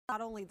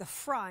not only the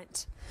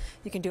front,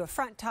 you can do a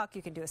front tuck,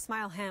 you can do a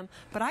smile hem,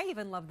 but I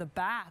even love the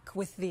back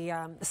with the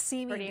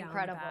seaming Pretty down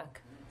incredible. the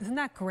back. Isn't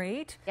that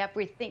great? Yep,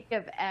 we think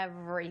of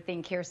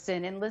everything,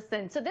 Kerstin. And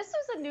listen, so this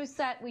was a new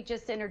set we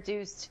just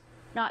introduced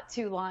not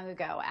too long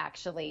ago,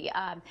 actually.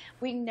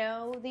 We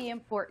know the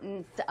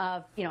importance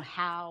of,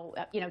 how,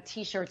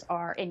 T-shirts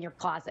are in your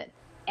closet.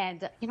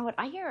 And you know what?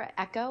 I hear an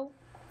echo.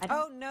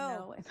 Oh,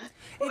 no.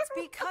 It's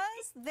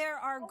because there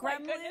are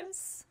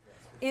gremlins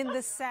in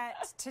the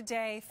set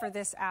today for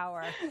this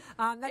hour.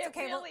 That's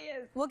okay. Really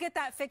is. We'll get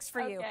that fixed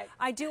for you.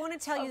 I do want to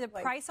tell you the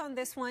price on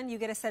this one. You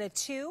get a set of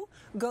 2,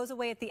 goes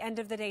away at the end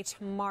of the day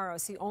tomorrow.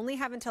 So you only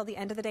have until the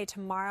end of the day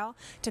tomorrow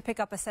to pick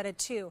up a set of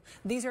 2.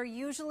 These are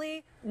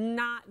usually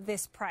not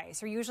this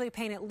price. You're usually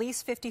paying at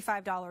least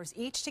 $55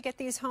 each to get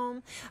these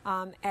home,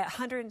 at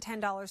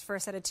 $110 for a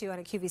set of 2 on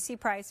a QVC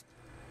price.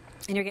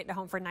 And you're getting it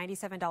home for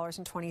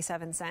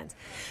 $97.27.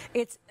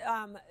 It's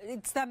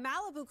the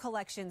Malibu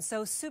collection,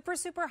 so super,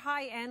 super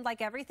high end,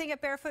 like everything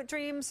at Barefoot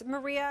Dreams,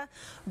 Maria,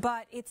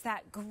 but it's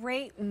that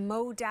great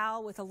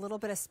modal with a little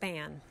bit of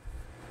span.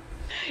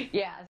 Yeah.